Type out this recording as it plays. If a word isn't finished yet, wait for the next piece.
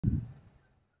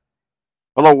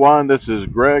Hello, Juan. This is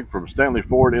Greg from Stanley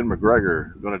Ford in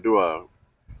McGregor. We're going to do a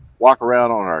walk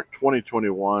around on our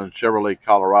 2021 Chevrolet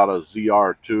Colorado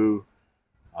ZR2.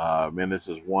 Man, this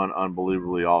is one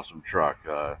unbelievably awesome truck.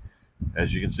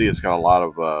 As you can see, it's got a lot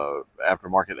of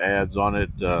aftermarket ads on it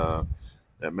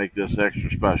that make this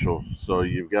extra special. So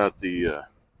you've got the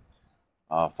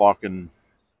Falcon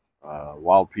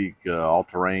Wild Peak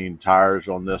all-terrain tires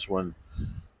on this one.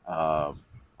 Uh,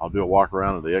 I'll do a walk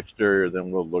around of the exterior, then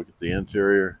we'll look at the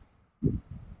interior.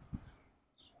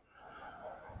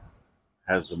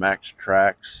 Has the Max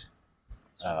Tracks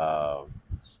uh,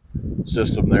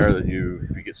 system there that if you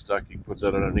get stuck, you can put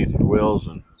that underneath your wheels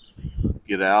and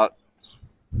get out.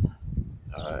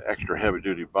 Extra heavy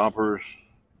duty bumpers,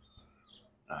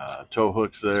 tow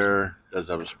hooks there. Does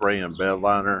have a spray and bed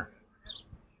liner.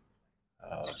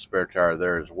 Spare tire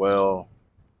there as well.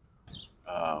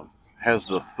 Has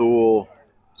the Thule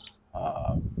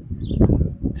uh,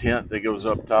 tent that goes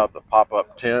up top, the pop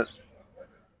up tent.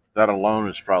 That alone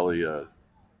is probably a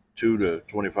 $2,000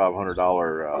 to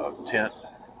 $2,500 tent.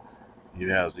 You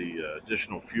have the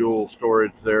additional fuel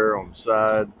storage there on the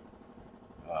side.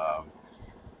 Um,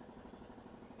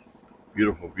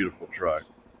 Beautiful, beautiful truck.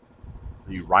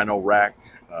 The Rhino rack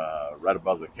right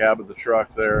above the cab of the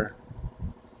truck there.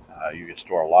 You can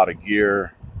store a lot of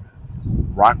gear.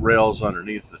 Rock rails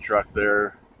underneath the truck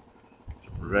there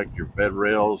to protect your bed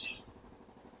rails.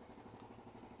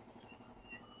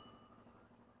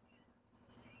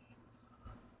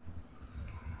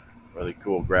 Really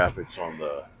cool graphics on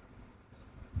the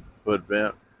hood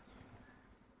vent.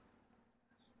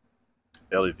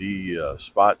 LED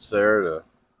spots there to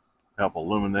help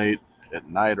illuminate at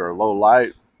night or low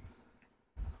light.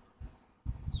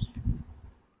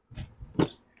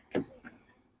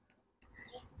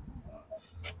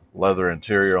 Leather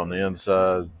interior on the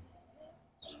inside.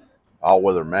 All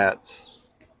weather mats.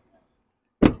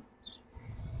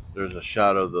 There's a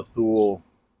shot of the Thule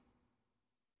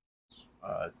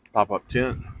pop up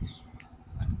tent.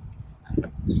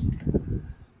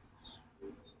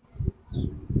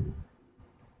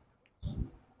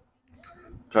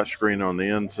 Touchscreen on the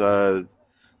inside.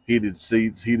 Heated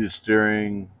seats, heated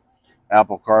steering,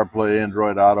 Apple CarPlay,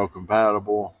 Android Auto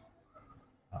compatible.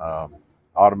 Um,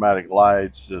 Automatic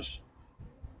lights, just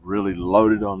really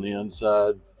loaded on the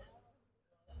inside.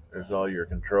 There's all your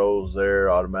controls there.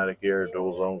 Automatic air,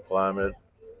 dual zone climate.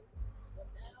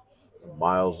 The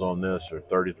miles on this are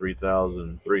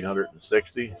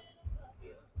 33,360.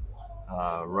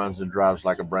 Runs and drives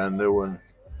like a brand new one.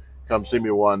 Come see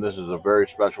me, Juan. This is a very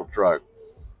special truck.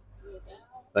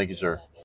 Thank you, sir.